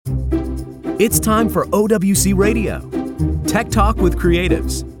It's time for OWC Radio. Tech Talk with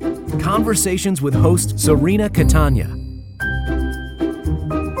Creatives. Conversations with host Serena Catania.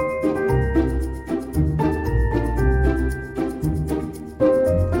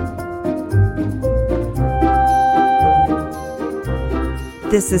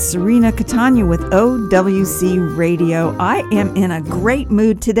 This is Serena Catania with OWC Radio. I am in a great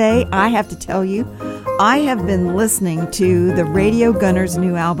mood today. I have to tell you, I have been listening to the Radio Gunners'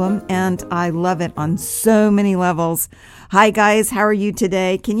 new album, and I love it on so many levels. Hi, guys. How are you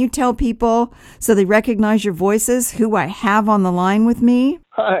today? Can you tell people, so they recognize your voices, who I have on the line with me?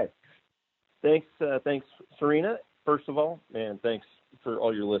 Hi. Thanks, Serena, first of all, and thanks for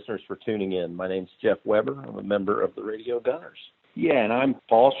all your listeners for tuning in. My name's Jeff Weber. I'm a member of the Radio Gunners. Yeah, and I'm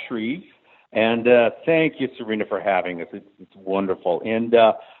Paul Shreve, and thank you, Serena, for having us. It's wonderful. And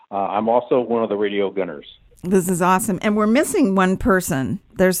I'm also one of the Radio Gunners. This is awesome. And we're missing one person.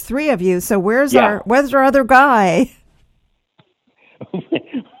 There's three of you, so where's our other guy?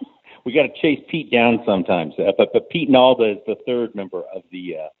 We got to chase Pete down sometimes. But Pete Nalda is the third member of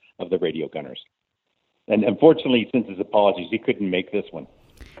the Radio Gunners. And unfortunately, since his apologies, he couldn't make this one.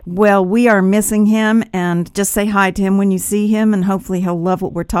 Well, we are missing him, and just say hi to him when you see him, and hopefully he'll love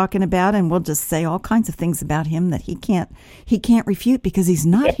what we're talking about, and we'll just say all kinds of things about him that he can't refute because he's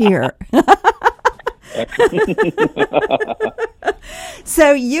not here.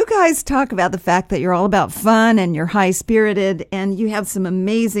 So you guys talk about the fact that you're all about fun and you're high-spirited, and you have some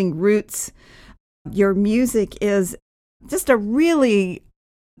amazing roots. Your music is just a really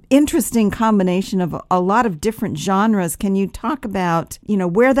interesting combination of a lot of different genres. Can you talk about,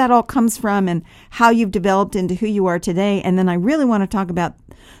 where that all comes from and how you've developed into who you are today? And then I really want to talk about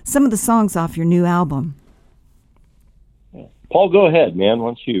some of the songs off your new album. Paul, go ahead, man. Why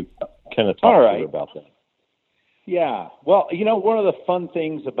don't you kind of talk a bit about that? Yeah. Well, one of the fun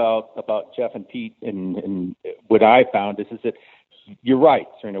things about Jeff and Pete and what I found is that you're right,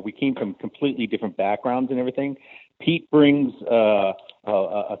 Serena. We came from completely different backgrounds and everything. Pete brings a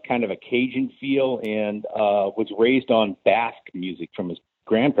kind of a Cajun feel and was raised on Basque music from his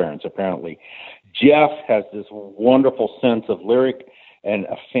grandparents, apparently. Jeff has this wonderful sense of lyric and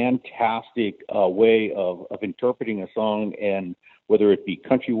a fantastic way of interpreting a song, and whether it be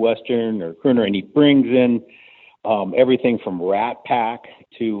country western or crooner, and he brings in everything from Rat Pack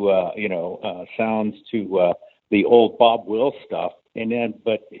to sounds to the old Bob Wills stuff,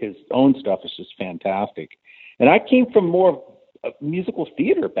 but his own stuff is just fantastic. And I came from more of a musical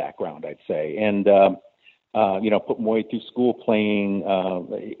theater background, I'd say, and put my way through school playing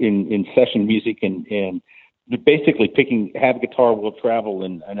in session music and basically have a guitar, will travel,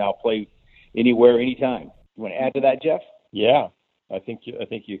 and I'll play anywhere, anytime. You want to add to that, Jeff? Yeah, I think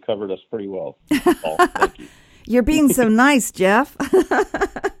you covered us pretty well, Paul. Thank you. You're being so nice, Jeff.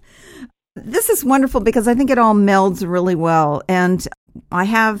 This is wonderful because I think it all melds really well. And I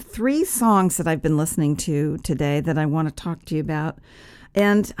have 3 songs that I've been listening to today that I want to talk to you about.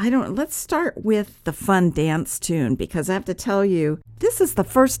 And let's start with the fun dance tune, because I have to tell you, this is the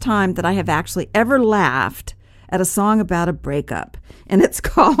first time that I have actually ever laughed at a song about a breakup. And it's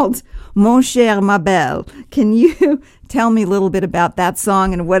called Mon Cher Ma Belle. Can you tell me a little bit about that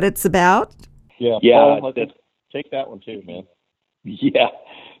song and what it's about? Yeah, Paul, take that one too, man. Yeah,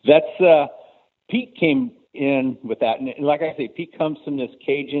 that's Pete came in with that. And like I say, Pete comes from this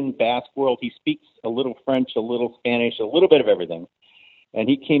Cajun Basque world. He speaks a little French, a little Spanish, a little bit of everything. And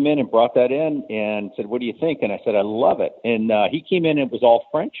he came in and brought that in and said, "What do you think?" And I said, "I love it." And he came in and it was all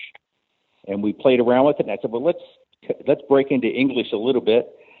French. And we played around with it. And I said, "Well, let's break into English a little bit."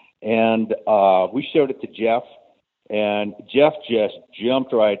 And we showed it to Jeff. And Jeff just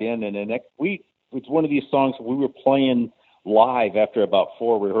jumped right in. And the next week, it's one of these songs we were playing live after about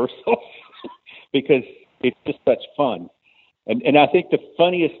 4 rehearsals because it's just such fun. And I think the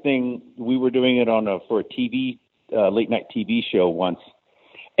funniest thing, we were doing it for a TV, late night TV show once,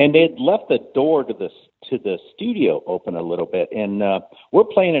 and they'd left the door to the studio open a little bit, and we're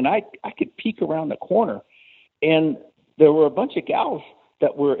playing, and I could peek around the corner, and there were a bunch of gals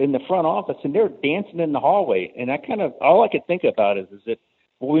that were in the front office, and they were dancing in the hallway, and all I could think about is that,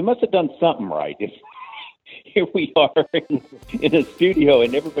 well, we must have done something right. If here we are in a studio,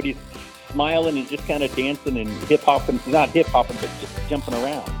 and everybody's smiling and just kind of dancing and not hip-hopping, but just jumping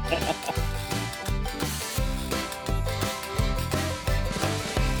around.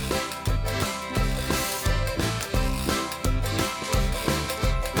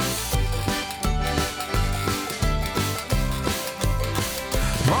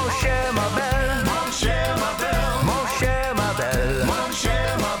 Mon cher, ma belle, mon cher, ma belle, mon cher, ma belle, mon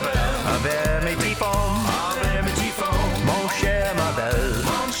cher, ma belle, avec mes petits pommes, mon cher, ma belle,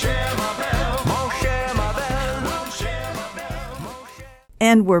 mon cher, ma belle.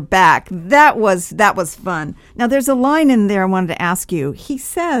 And we're back. That was fun. Now, there's a line in there I wanted to ask you. He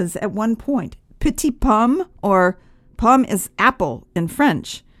says at one point, petit pomme, or pomme is apple in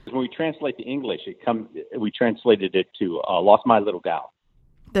French. When we translate to English, we translated it to Lost My Little Gal.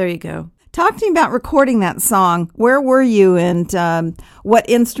 There you go. Talk to me about recording that song. Where were you, and what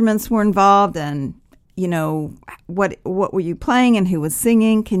instruments were involved, and what were you playing, and who was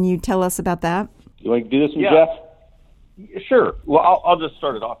singing? Can you tell us about that? You want to do this one, Yeah. Jeff? Sure. Well, I'll just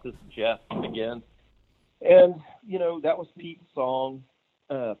start it off. This is Jeff again. And, that was Pete's song.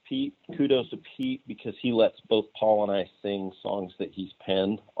 Pete, kudos to Pete, because he lets both Paul and I sing songs that he's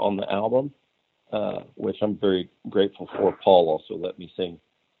penned on the album, which I'm very grateful for. Paul also let me sing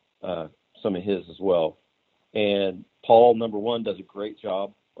some of his as well. And Paul, number one, does a great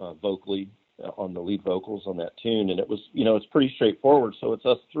job vocally on the lead vocals on that tune. And it was, it's pretty straightforward. So it's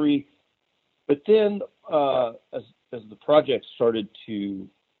us three. But then as the project started to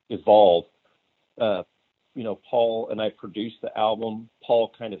evolve, Paul and I produced the album.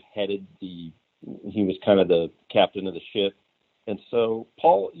 Paul kind of he was kind of the captain of the ship. And so,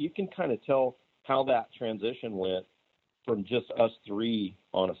 Paul, you can kind of tell how that transition went from just us three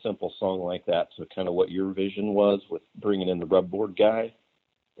on a simple song like that to kind of what your vision was with bringing in the rubboard guy.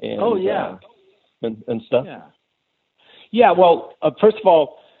 And, and stuff. Yeah. Yeah. Well, first of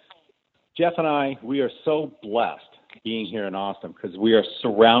all, Jeff and I, we are so blessed being here in Austin because we are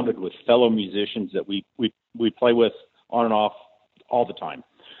surrounded with fellow musicians that we play with on and off all the time.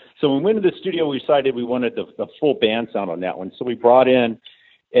 So when we went to the studio, we decided we wanted the full band sound on that one. So we brought in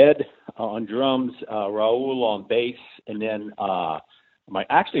Ed on drums, Raul on bass, and then my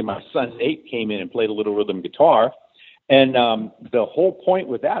son Nate came in and played a little rhythm guitar. And the whole point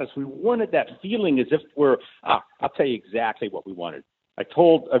with that is we wanted that feeling as if I'll tell you exactly what we wanted. I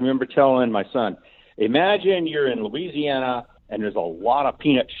remember telling my son, imagine you're in Louisiana and there's a lot of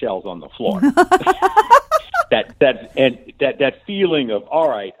peanut shells on the floor. that feeling of, all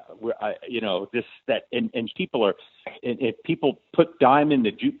right, and people put dime in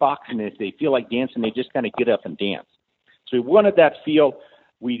the jukebox, and if they feel like dancing, they just kind of get up and dance. So we wanted that feel.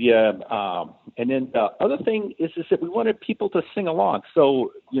 And then the other thing is that we wanted people to sing along.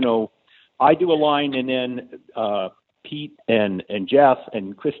 So, I do a line, and then Pete and Jeff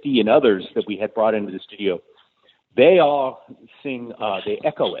and Christy and others that we had brought into the studio, they all sing, they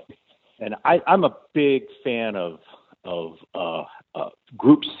echo it. And I'm a big fan of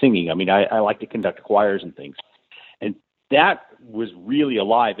group singing. I mean, I like to conduct choirs and things. And that was really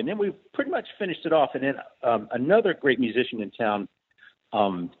alive. And then we pretty much finished it off. And then another great musician in town,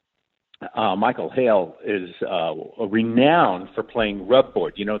 Michael Hale, is renowned for playing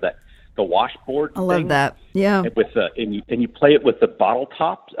rubboard. The washboard. I love thing? that. Yeah. And you play it with the bottle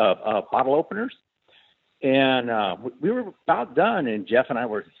tops, bottle openers. And we were about done, and Jeff and I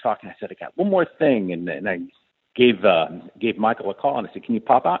were talking. I said, I got one more thing, and I gave Michael a call, and I said, can you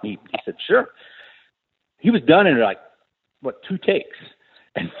pop out? And he said, sure. He was done in 2 takes,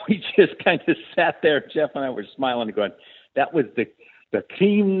 and we just kind of sat there. Jeff and I were smiling and going, that was the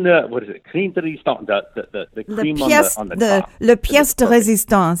cream. What is it? Cream de résistance. The cream on the top. Le pièce de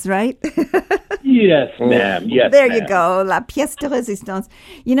résistance, right? Yes, ma'am. Yes. There you go. La pièce de résistance.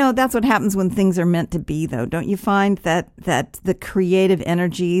 That's what happens when things are meant to be, though. Don't you find that the creative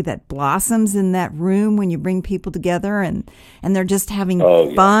energy that blossoms in that room when you bring people together and they're just having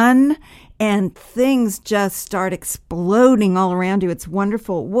fun and things just start exploding all around you? It's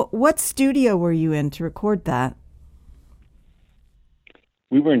wonderful. What studio were you in to record that?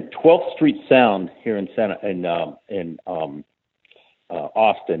 We were in 12th Street Sound here in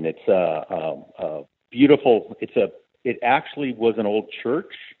Austin. It's beautiful. It actually was an old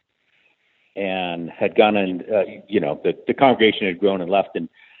church, and had gone in. The congregation had grown and left, and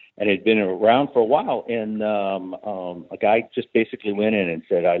it had been around for a while. And a guy just basically went in and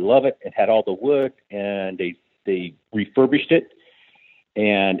said, "I love it." It had all the wood, and they refurbished it,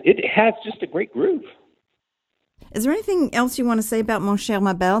 and it has just a great groove. Is there anything else you want to say about Mon Cher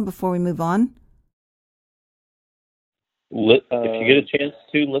Ma Belle before we move on? If you get a chance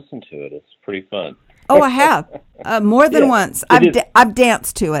to listen to it, it's pretty fun. Oh, I have more than once. I've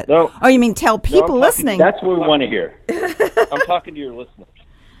danced to it. No, you mean tell people listening? That's what we want to hear. I'm talking to your listeners.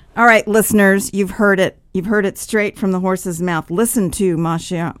 All right, listeners, you've heard it. You've heard it straight from the horse's mouth. Listen to Mon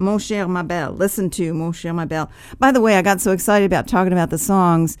Cher Ma Belle. Listen to Mon Cher Ma Belle. By the way, I got so excited about talking about the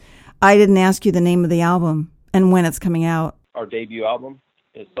songs, I didn't ask you the name of the album and when it's coming out. Our debut album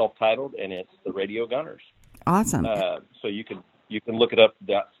is self-titled, and it's The Radio Gunners. Awesome. So you can look it up.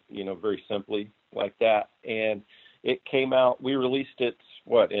 That's very simply like that. And it came out. We released it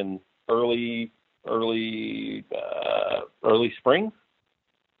in early spring,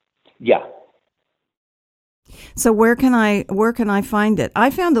 Yeah. So where can I find it?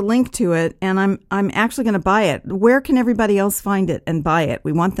 I found a link to it, and I'm actually going to buy it. Where can everybody else find it and buy it?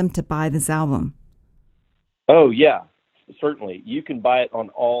 We want them to buy this album. Oh yeah, certainly. You can buy it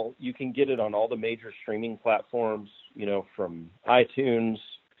you can get it on all the major streaming platforms, from iTunes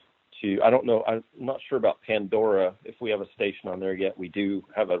to, I don't know, I'm not sure about Pandora, if we have a station on there yet. We do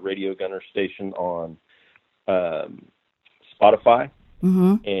have a Radio Gunner station on Spotify.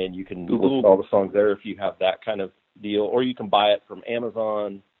 Mm-hmm. And you can listen to all the songs there if you have that kind of deal, or you can buy it from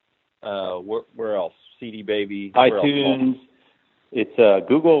Amazon. Where else? CD Baby, iTunes. It's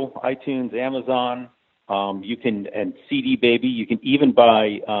Google, iTunes, Amazon. You can, and CD Baby. You can even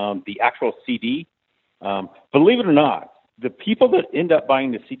buy the actual CD. Believe it or not, the people that end up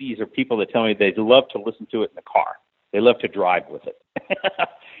buying the CDs are people that tell me they love to listen to it in the car. They love to drive with it.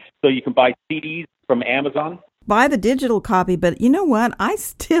 So you can buy CDs from Amazon. Buy the digital copy, but you know what?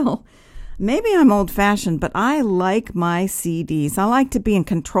 Maybe I'm old-fashioned, but I like my CDs. I like to be in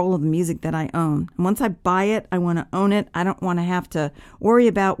control of the music that I own. And once I buy it, I want to own it. I don't want to have to worry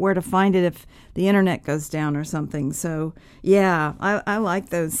about where to find it if the internet goes down or something. So, yeah, I like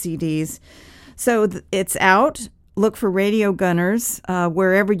those CDs. So it's out. Look for Radio Gunners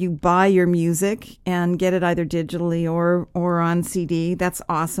wherever you buy your music and get it either digitally or on CD. That's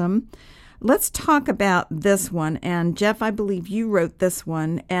awesome. Let's talk about this one. And Jeff, I believe you wrote this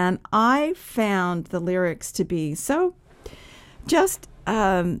one, and I found the lyrics to be so just,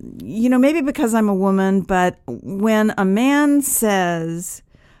 maybe because I'm a woman, but when a man says,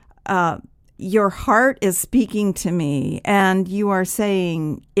 your heart is speaking to me, and you are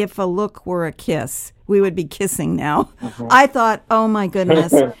saying, if a look were a kiss, we would be kissing now. Mm-hmm. I thought, oh my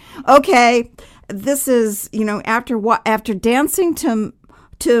goodness. Okay, this is, after dancing to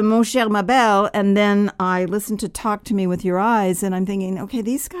Mon Cher Ma Belle, and then I listened to Talk to Me with Your Eyes, and I'm thinking, okay,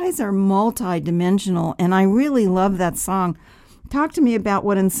 these guys are multi-dimensional, and I really love that song. Talk to me about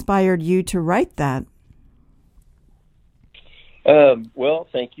what inspired you to write that. Well,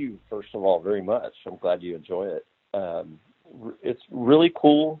 thank you, first of all, very much. I'm glad you enjoy it. It's really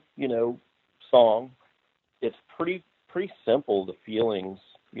cool, song. It's pretty simple, the feelings,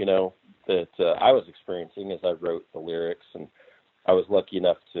 that I was experiencing as I wrote the lyrics, and I was lucky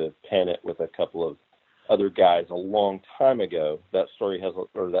enough to pen it with a couple of other guys a long time ago. That song has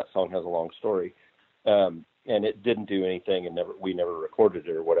a long story, and it didn't do anything, and we never recorded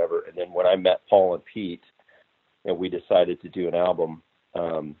it or whatever. And then when I met Paul and Pete, and we decided to do an album,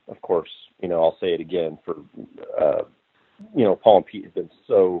 of course, I'll say it again for, Paul and Pete have been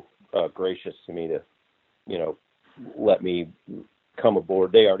so gracious to me to, let me come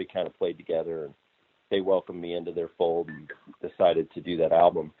aboard. They already kind of played together, and they welcomed me into their fold and decided to do that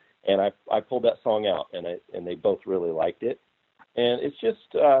album. And I pulled that song out, and they both really liked it. And it's just,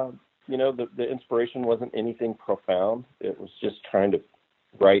 the inspiration wasn't anything profound. It was just trying to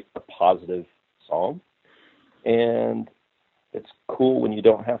write a positive song. And it's cool when you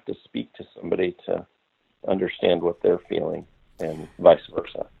don't have to speak to somebody to understand what they're feeling, and vice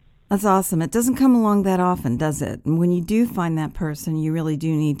versa. That's awesome. It doesn't come along that often, does it? And when you do find that person, you really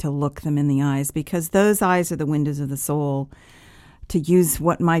do need to look them in the eyes, because those eyes are the windows of the soul, to use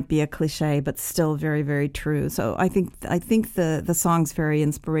what might be a cliche, but still very, very true. So I think the song's very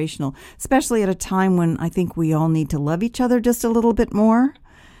inspirational, especially at a time when I think we all need to love each other just a little bit more.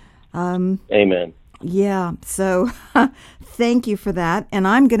 Amen. Yeah, so thank you for that. And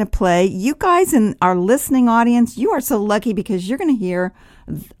I'm going to play, you guys in our listening audience, you are so lucky because you're going to hear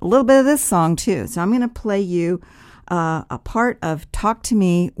a little bit of this song too. So I'm going to play you a part of Talk to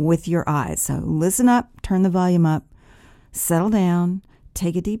Me with Your Eyes. So listen up, turn the volume up, settle down,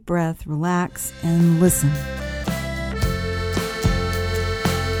 take a deep breath, relax, and listen.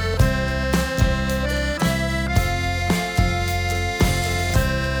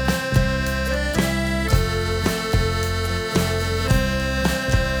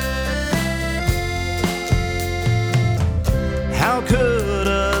 How could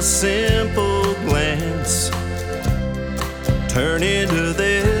a simple glance turn into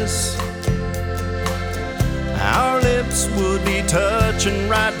this? Our lips would be touching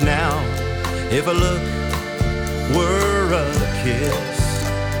right now if a look were a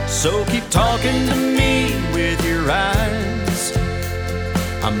kiss. So keep talking to me with your eyes.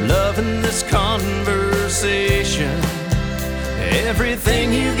 I'm loving this conversation.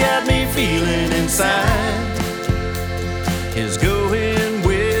 Everything you got me feeling inside is going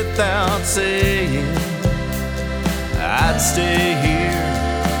without saying. I'd stay here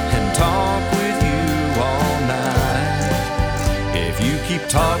and talk with you all night if you keep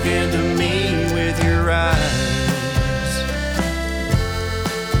talking to me with your eyes.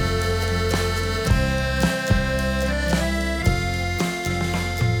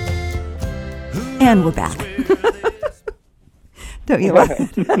 And we're back. Don't you love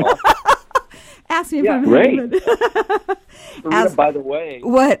it? Ask me if I'm great. Rita, by the way,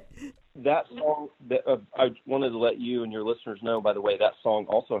 What? that song, I wanted to let you and your listeners know, by the way, that song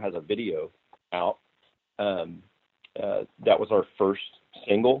also has a video out. That was our first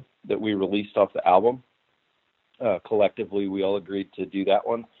single that we released off the album. Collectively, we all agreed to do that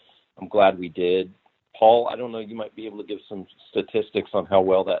one. I'm glad we did. Paul, I don't know, you might be able to give some statistics on how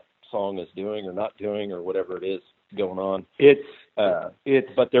well that song is doing or not doing or whatever it is going on. But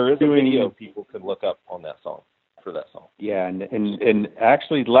there is a video people can look up on that song, for that song. Yeah, and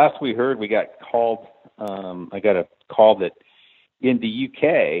actually, last we heard, we got called. I got a call that in the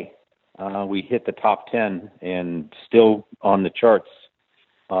UK, we hit the top 10 and still on the charts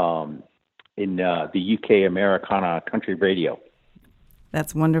in the UK Americana country radio.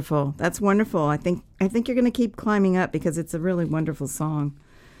 That's wonderful. That's wonderful. I think you're going to keep climbing up because it's a really wonderful song.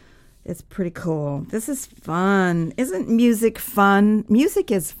 It's pretty cool. This is fun. Isn't music fun?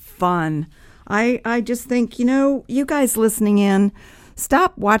 Music is fun. I just think, you guys listening in,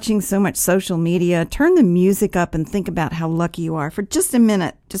 stop watching so much social media. Turn the music up and think about how lucky you are for just a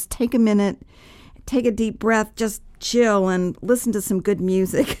minute. Just take a minute, take a deep breath, just chill and listen to some good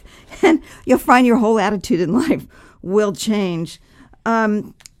music. And you'll find your whole attitude in life will change.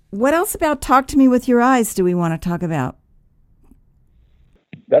 What else about Talk to Me with Your Eyes do we want to talk about?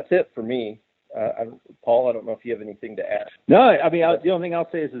 That's it for me. Paul, I don't know if you have anything to add. No, I mean, the only thing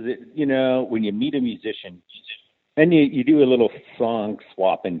I'll say is that, when you meet a musician and you do a little song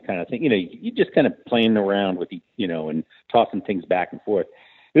swapping kind of thing, you just kind of playing around with, and tossing things back and forth.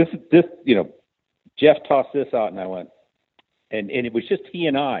 This, Jeff tossed this out and I went, and it was just he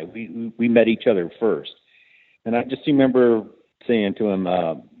and I. We met each other first. And I just remember saying to him,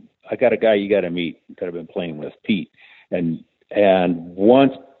 I got a guy you got to meet that I've been playing with, Pete. And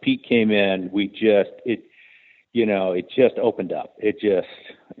once Pete came in, it just opened up.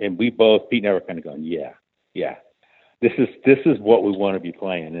 And we both, Pete and I were kind of going, yeah, this is what we want to be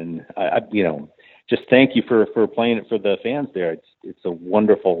playing. And I just thank you for playing it for the fans there. It's a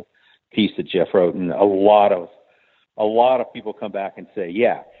wonderful piece that Jeff wrote, and a lot of people come back and say,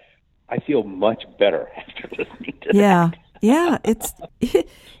 yeah, I feel much better after listening to that. Yeah, it's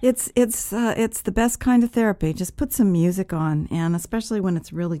the best kind of therapy. Just put some music on, and especially when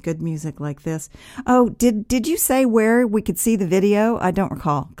it's really good music like this. Oh, did you say where we could see the video? I don't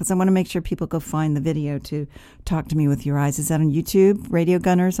recall, because I want to make sure people go find the video to Talk to Me with Your Eyes. Is that on YouTube? Radio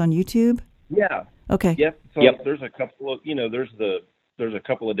Gunners on YouTube? Yeah. Okay. Yep. So Yep. There's a couple of there's a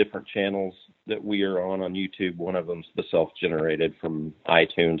couple of different channels that we are on YouTube. One of them's the self-generated from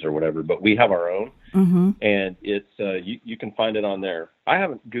iTunes or whatever, but we have our own, and it's you can find it on there. I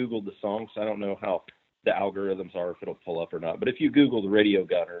haven't Googled the song, so I don't know how the algorithms are, if it'll pull up or not. But if you Google the Radio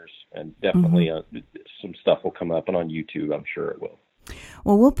Gunners, and definitely some stuff will come up, and on YouTube, I'm sure it will.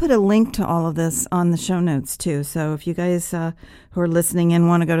 Well, we'll put a link to all of this on the show notes, too. So if you guys who are listening in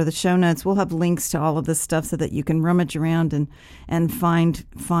want to go to the show notes, we'll have links to all of this stuff so that you can rummage around and find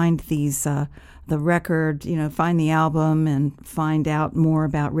these the record, find the album and find out more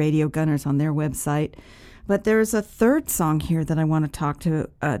about Radio Gunners on their website. But there's a third song here that I want to talk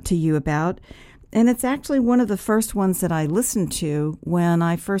to you about. And it's actually one of the first ones that I listened to when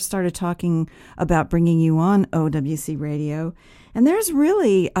I first started talking about bringing you on OWC Radio. And there's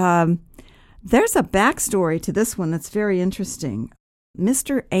really, there's a backstory to this one that's very interesting.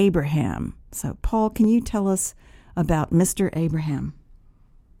 Mr. Abraham. So, Paul, can you tell us about Mr. Abraham?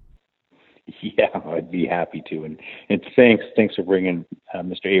 Yeah, I'd be happy to. And thanks for bringing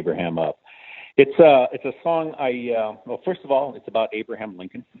Mr. Abraham up. It's a song well, first of all, it's about Abraham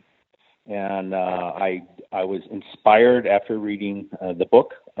Lincoln. And I was inspired after reading the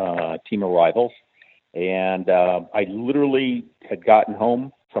book, Team of Rivals. And I literally had gotten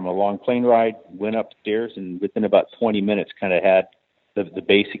home from a long plane ride, went upstairs, and within about 20 minutes kind of had the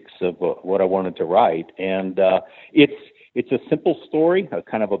basics of what I wanted to write. And it's a simple story, a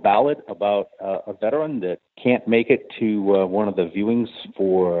kind of a ballad about a veteran that can't make it to one of the viewings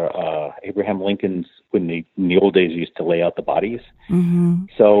for Abraham Lincoln's, when in the old days used to lay out the bodies. Mm-hmm.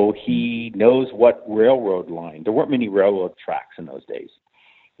 So he knows what railroad line. There weren't many railroad tracks in those days.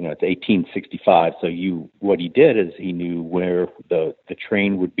 It's 1865. So what he did is he knew where the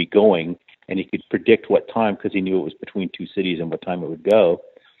train would be going, and he could predict what time because he knew it was between two cities and what time it would go.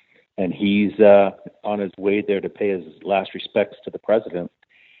 And he's on his way there to pay his last respects to the president.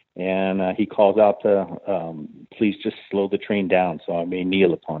 And he calls out to, please just slow the train down so I may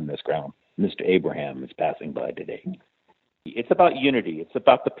kneel upon this ground. Mr. Abraham is passing by today. It's about unity. It's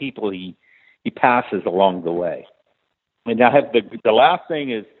about the people he passes along the way. And I have the last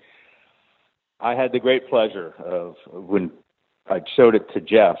thing is, I had the great pleasure of when I showed it to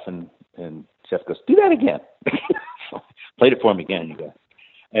Jeff, and Jeff goes, "Do that again." Played it for him again, you guys.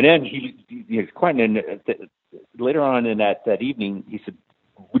 And then he was quite. Later on in that evening, he said,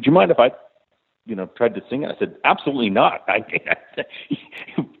 "Would you mind if I, tried to sing it?" I said, "Absolutely not.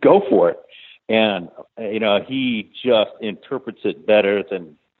 Go for it." And he just interprets it better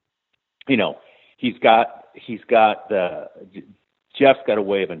than, Jeff's got a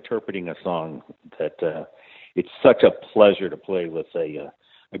way of interpreting a song that it's such a pleasure to play with a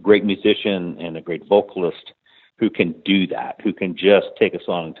great musician and a great vocalist who can do that, who can just take a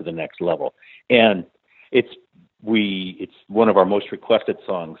song to the next level. And it's one of our most requested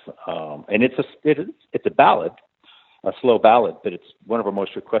songs, and it's a ballad, a slow ballad, but it's one of our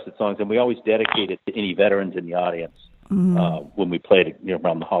most requested songs, and we always dedicate it to any veterans in the audience when we play it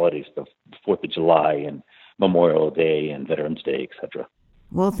around the holidays, the 4th of July and Memorial Day and Veterans Day, etc.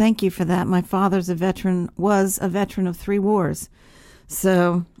 Well, thank you for that. My father's was a veteran of 3 wars.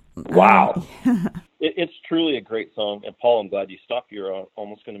 So, wow. It's truly a great song. And Paul, I'm glad you stopped. You're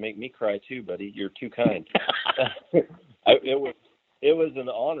almost going to make me cry too, buddy. You're too kind. It was an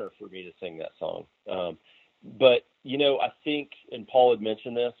honor for me to sing that song. But, I think, and Paul had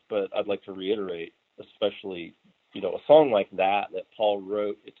mentioned this, but I'd like to reiterate, especially, a song like that Paul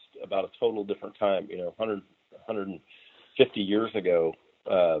wrote, it's about a total different time, 150 years ago,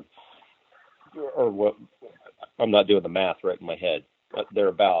 or what, I'm not doing the math right in my head, but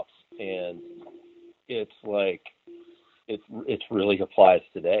thereabouts. And it's like, it really applies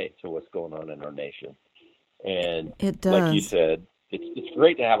today to what's going on in our nation. And it does. Like you said, it's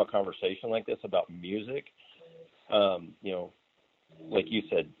great to have a conversation like this about music. Like you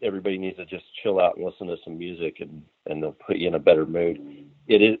said, everybody needs to just chill out and listen to some music, and they'll put you in a better mood.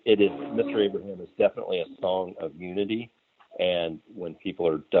 It is Mr. Abraham is definitely a song of unity, and when people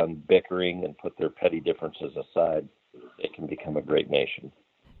are done bickering and put their petty differences aside, it can become a great nation.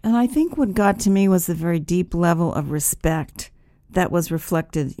 And I think what got to me was the very deep level of respect that was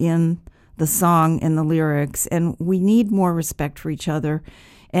reflected in the song and the lyrics, and we need more respect for each other.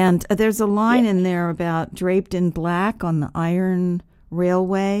 And there's a line in there about draped in black on the iron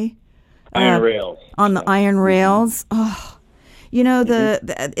railway. Iron rails. On the iron rails. Oh,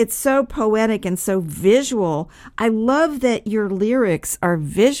 it's so poetic and so visual. I love that your lyrics are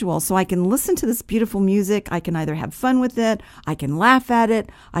visual, so I can listen to this beautiful music. I can either have fun with it, I can laugh at it,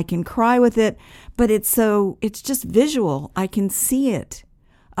 I can cry with it, but it's just visual. I can see it.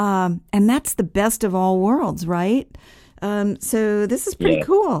 And that's the best of all worlds, right? So this is pretty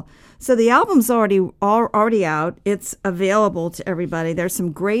cool. So the album's already out. It's available to everybody. There's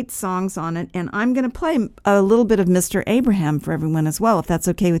some great songs on it, and I'm going to play a little bit of Mr. Abraham for everyone as well, if that's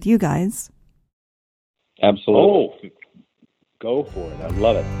okay with you guys. Absolutely. Oh, go for it. I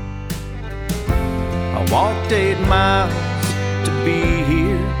love it. I walked 8 miles to be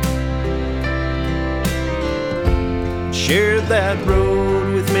here, shared that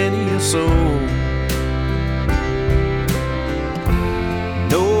road with many a soul.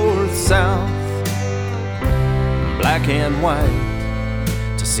 North, south, black and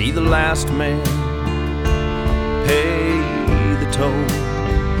white, to see the last man pay the toll.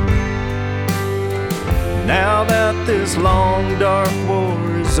 Now that this long dark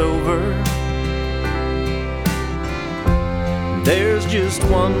war is over, there's just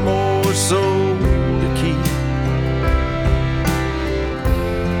one more soul to keep.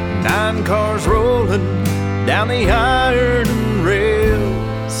 9 cars rolling down the iron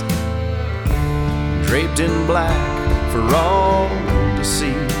rails, draped in black for all to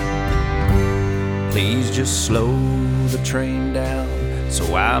see. Please just slow the train down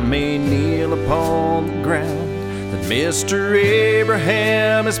so I may kneel upon the ground that Mr.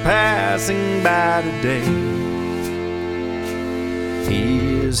 Abraham is passing by today. He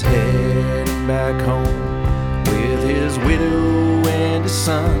is heading back home with his widow and his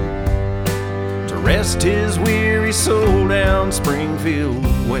son, rest his weary soul down Springfield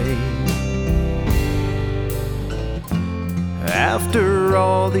way. After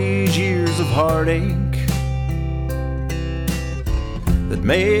all these years of heartache that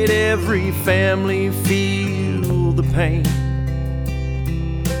made every family feel the pain,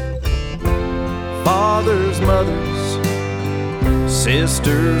 fathers, mothers,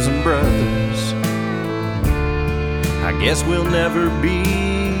 sisters and brothers, I guess we'll never be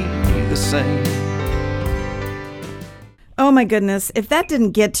the same. Oh my goodness. If that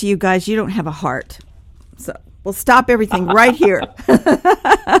didn't get to you guys, you don't have a heart. So we'll stop everything right here.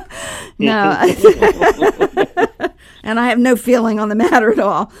 No. And I have no feeling on the matter at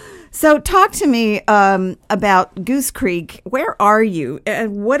all. So talk to me about Goose Creek. Where are you?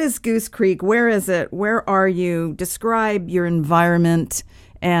 What is Goose Creek? Where is it? Where are you? Describe your environment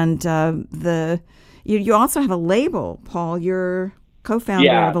and you also have a label, Paul. You're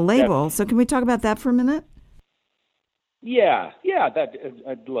co-founder of a label. So can we talk about that for a minute? Yeah, that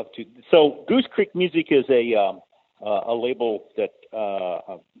I'd love to. So Goose Creek Music is a label that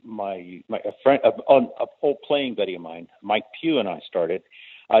a friend, an old playing buddy of mine, Mike Pugh, and I started.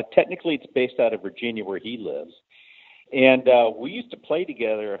 Technically, it's based out of Virginia, where he lives, and we used to play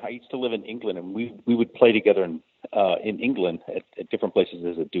together. I used to live in England, and we would play together in England at different places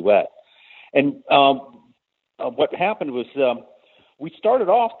as a duet. And what happened was we started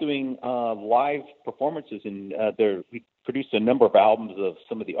off doing live performances, and we produced a number of albums of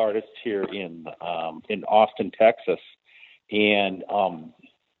some of the artists here in Austin, Texas, and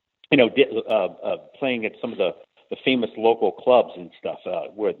playing at some of the famous local clubs and stuff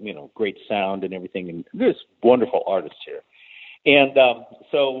with great sound and everything, and there's wonderful artists here. And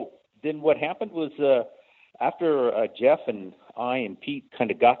so then what happened was after Jeff and I and Pete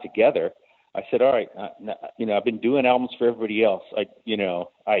kind of got together, I said, all right, I've been doing albums for everybody else.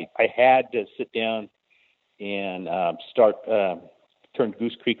 I had to sit down and turn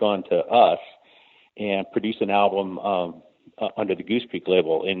Goose Creek on to us and produce an album under the Goose Creek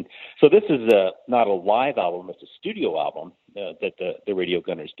label. And so this is not a live album, it's a studio album that the Radio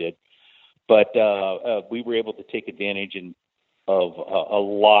Gunners did. But we were able to take advantage of a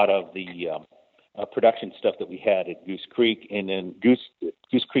lot of the production stuff that we had at Goose Creek. And then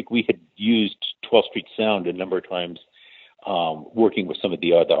Goose Creek, we had used 12th Street Sound a number of times working with some of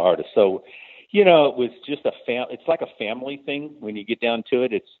the other artists. So, it was just it's like a family thing when you get down to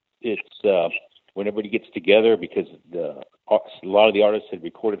it. It's when everybody gets together, because a lot of the artists had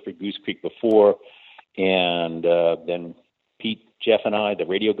recorded for Goose Creek before, and then Pete, Jeff, and I, the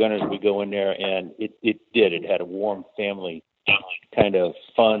Radio Gunners, we go in there, and it had a warm family kind of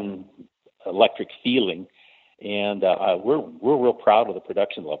fun electric feeling, and we're real proud of the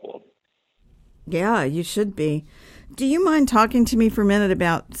production level of it. Yeah, you should be. Do you mind talking to me for a minute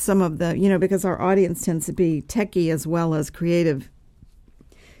about some of the, because our audience tends to be techie as well as creative.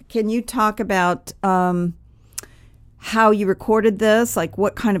 Can you talk about how you recorded this, like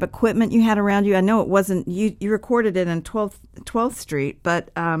what kind of equipment you had around you? I know it wasn't, you recorded it in 12th Street, but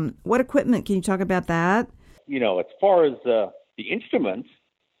what equipment, can you talk about that? As far as the instruments,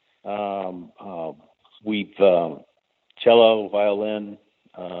 we've cello, violin,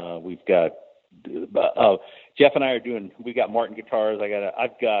 we've got Jeff and I we got Martin guitars.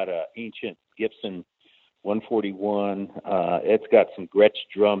 I've got a ancient Gibson 141. It's got some Gretsch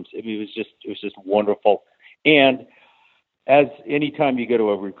drums. I mean, it was just wonderful. And as anytime you go to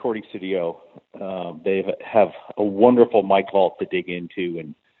a recording studio, they have a wonderful mic vault to dig into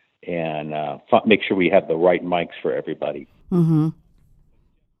and make sure we have the right mics for everybody. Mm-hmm.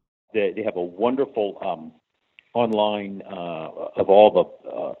 They have a wonderful online of all the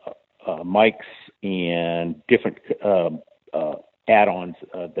mics and different add-ons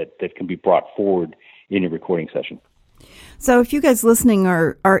that can be brought forward in a recording session. So if you guys listening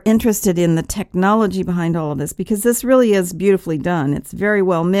are interested in the technology behind all of this, because this really is beautifully done, it's very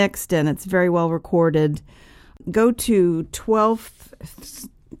well mixed and it's very well recorded, go to 12th,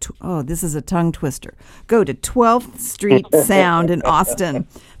 this is a tongue twister. Go to 12th Street Sound in Austin.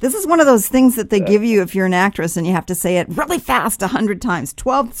 This is one of those things that they give you if you're an actress and you have to say it really fast 100 times.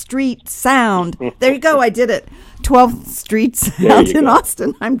 12th Street Sound. There you go. I did it. 12th Street Sound in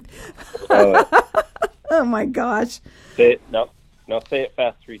Austin. Oh my gosh. Say it. No, say it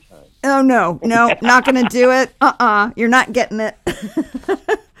fast 3 times. Oh, no, not going to do it. You're not getting it.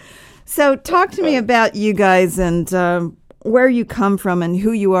 So talk to me about you guys and where you come from and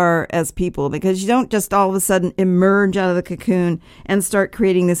who you are as people, because you don't just all of a sudden emerge out of the cocoon and start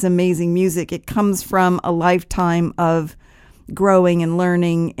creating this amazing music. It comes from a lifetime of growing and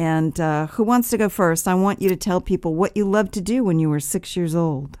learning. And who wants to go first? I want you to tell people what you loved to do when you were 6 years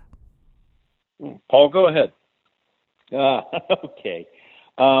old. Paul, go ahead. Okay.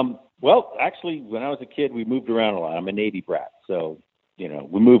 Well, actually, when I was a kid, we moved around a lot. I'm a Navy brat, so,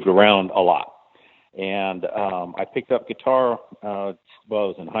 we moved around a lot. And I picked up guitar while I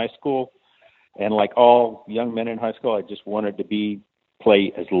was in high school. And like all young men in high school, I just wanted to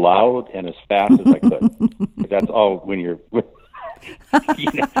play as loud and as fast as I could. That's all when you're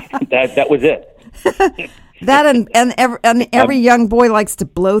that was it. That and every young boy likes to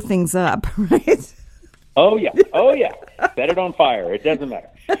blow things up, right? Oh yeah. Set it on fire. It doesn't matter.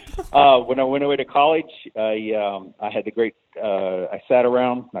 When I went away to college, I had the great. I sat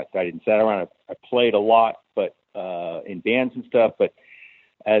around. I didn't sat around. I played a lot, but in bands and stuff. But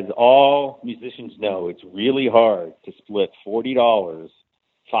as all musicians know, it's really hard to split $40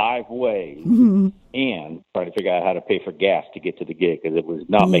 5 ways and try to figure out how to pay for gas to get to the gig because it was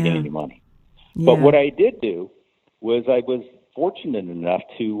not making any money. But what I did do was I was fortunate enough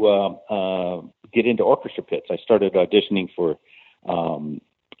to get into orchestra pits. I started auditioning for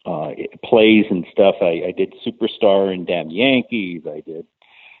plays and stuff. I did Superstar and Damn Yankees. I did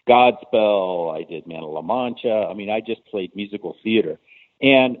Godspell. I did Man of La Mancha. I mean, I just played musical theater,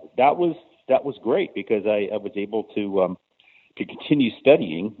 and that was great because I was able to continue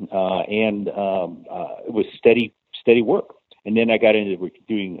studying, and it was steady work. And then I got into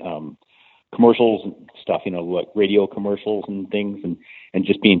doing commercials and stuff, like radio commercials and things, and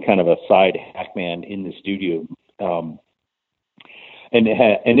just being kind of a side hackman in the studio. And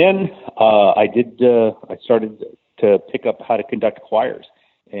then I started to pick up how to conduct choirs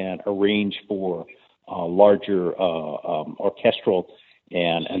and arrange for larger orchestral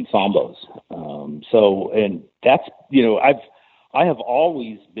and ensembles. And that's, I have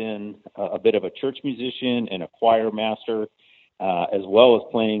always been a bit of a church musician and a choir master, as well as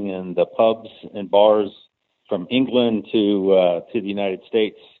playing in the pubs and bars from England to the United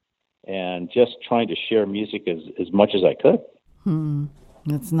States, and just trying to share music as much as I could.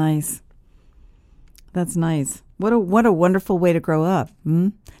 That's nice. That's nice. What a wonderful way to grow up.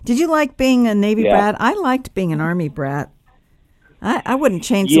 Did you like being a Navy brat? I liked being an Army brat. I wouldn't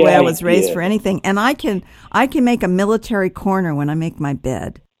change the way I was raised for anything. And I can make a military corner when I make my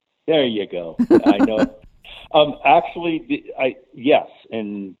bed. There you go. I know. Actually, yes.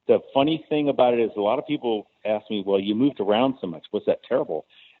 And the funny thing about it is a lot of people ask me, well, you moved around so much. Was that terrible?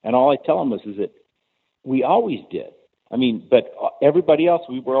 And all I tell them is that we always did. I mean, but everybody else,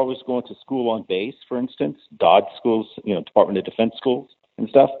 we were always going to school on base, for instance, DOD schools, Department of Defense schools and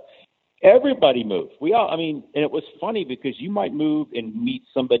stuff. Everybody moved. And it was funny because you might move and meet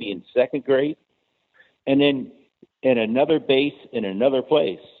somebody in second grade, and then in another base in another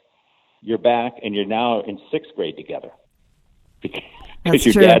place, you're back and you're now in sixth grade together because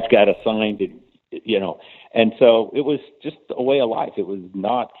your dad's got assigned, And so it was just a way of life. It was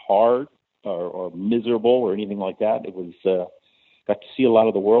not hard or miserable or anything like that. It was got to see a lot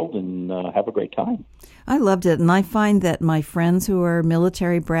of the world and have a great time. I loved it, and I find that my friends who are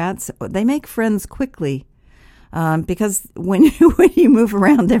military brats, they make friends quickly. Because when you move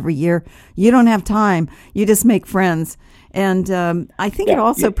around every year, you don't have time. You just make friends. And I think it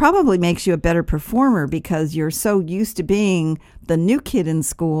also probably makes you a better performer because you're so used to being the new kid in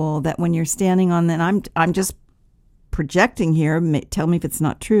school that when you're standing on that, I'm just projecting here, tell me if it's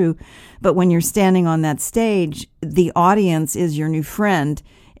not true, but when you're standing on that stage, the audience is your new friend,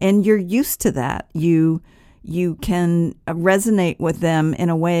 and you're used to that. You can resonate with them in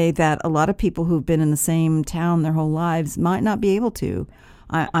a way that a lot of people who've been in the same town their whole lives might not be able to.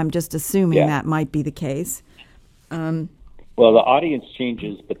 I'm just assuming that might be the case. Well, the audience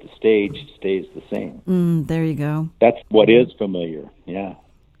changes, but the stage stays the same. There you go. That's what is familiar. Yeah.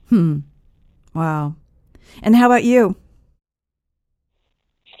 Wow. And how about you?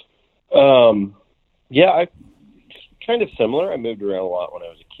 I kind of similar. I moved around a lot when I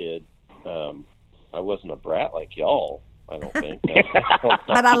was a kid. I wasn't a brat like y'all, I don't think.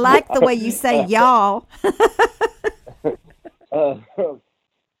 But I like the way you say y'all.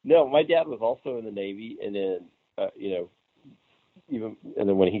 No, my dad was also in the Navy, and then and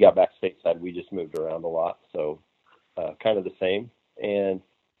then when he got back stateside, we just moved around a lot. So kind of the same, and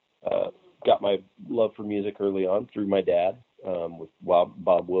got my love for music early on through my dad, with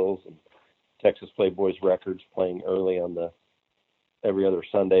Bob Wills and Texas Playboys records, playing early on every other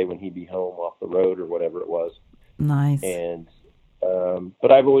Sunday when he'd be home off the road or whatever it was. Nice. And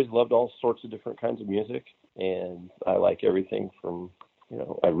but I've always loved all sorts of different kinds of music, and I like everything from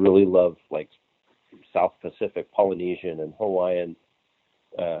I really love like South Pacific, Polynesian, and Hawaiian.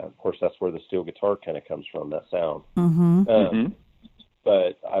 Of course, that's where the steel guitar kind of comes from, that sound.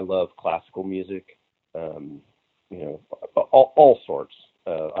 But I love classical music, all sorts.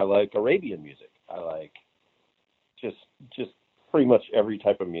 I like Arabian music. I like just pretty much every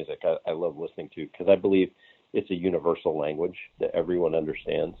type of music I love listening to, because I believe it's a universal language that everyone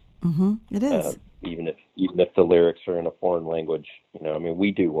understands. It is. Even if the lyrics are in a foreign language,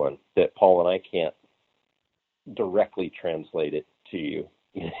 we do one that Paul and I can't directly translate it to you,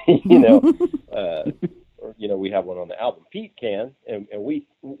 we have one on the album. Pete can, and we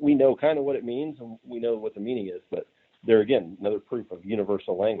know kind of what it means, and we know what the meaning is, but there again, another proof of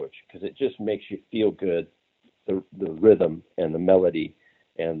universal language, because it just makes you feel good, the rhythm and the melody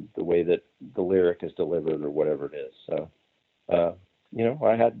and the way that the lyric is delivered or whatever it is. So, I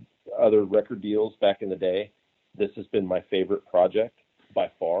had other record deals back in the day. This has been my favorite project by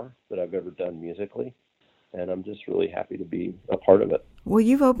far that I've ever done musically, and I'm just really happy to be a part of it. Well,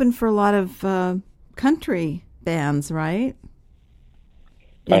 you've opened for a lot of country bands, right?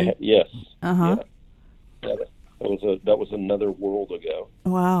 Yes. Uh-huh. Yeah. That was another world ago.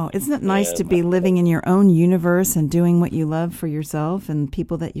 Wow. Isn't it nice to be living in your own universe and doing what you love for yourself and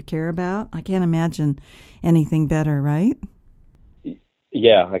people that you care about? I can't imagine anything better, right?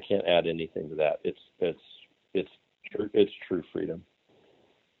 Yeah, I can't add anything to that. It's true freedom.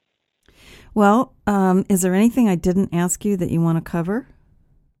 Well, is there anything I didn't ask you that you want to cover?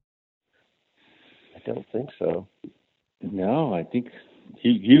 I don't think so. No, I think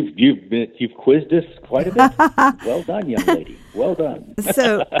you've quizzed us quite a bit. Well done, young lady. Well done.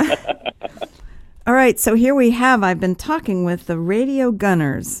 So, all right. So here we have. I've been talking with the Radio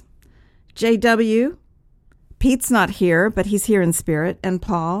Gunners, JW. Pete's not here, but he's here in spirit, and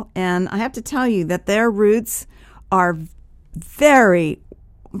Paul. And I have to tell you that their roots are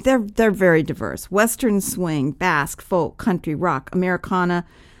they're very diverse. Western swing, Basque, folk, country, rock, Americana.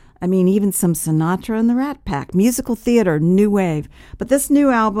 I mean, even some Sinatra and the Rat Pack, musical theater, new wave. But this new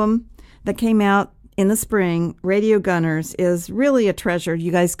album that came out in the spring, Radio Gunners, is really a treasure.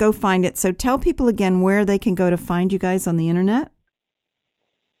 You guys go find it. So tell people again where they can go to find you guys on the internet.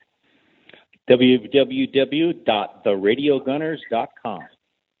 www.theradiogunners.com.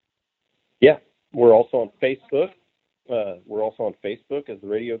 Yeah, we're also on Facebook. We're also on Facebook as the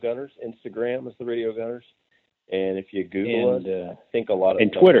Radio Gunners. Instagram as the Radio Gunners. And if you Google us, I think a lot of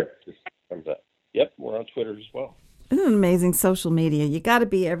and Twitter just comes up. Yep, we're on Twitter as well. Isn't it amazing, social media? You got to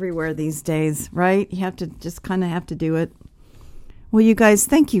be everywhere these days, right? You have to just kind of have to do it. Well, you guys,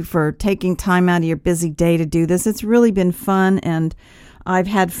 thank you for taking time out of your busy day to do this. It's really been fun, and I've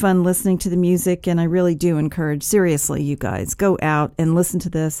had fun listening to the music, and I really do encourage, seriously, you guys, go out and listen to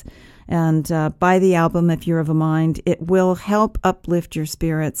this and buy the album if you're of a mind. It will help uplift your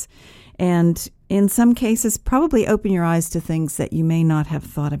spirits and in some cases probably open your eyes to things that you may not have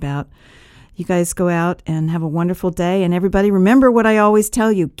thought about. You guys go out and have a wonderful day. And everybody, remember what I always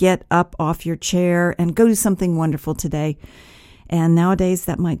tell you, get up off your chair and go do something wonderful today. And nowadays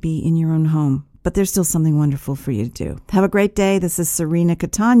that might be in your own home, but there's still something wonderful for you to do. Have a great day. This is Serena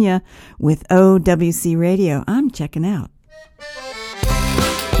Catania with OWC Radio. I'm checking out.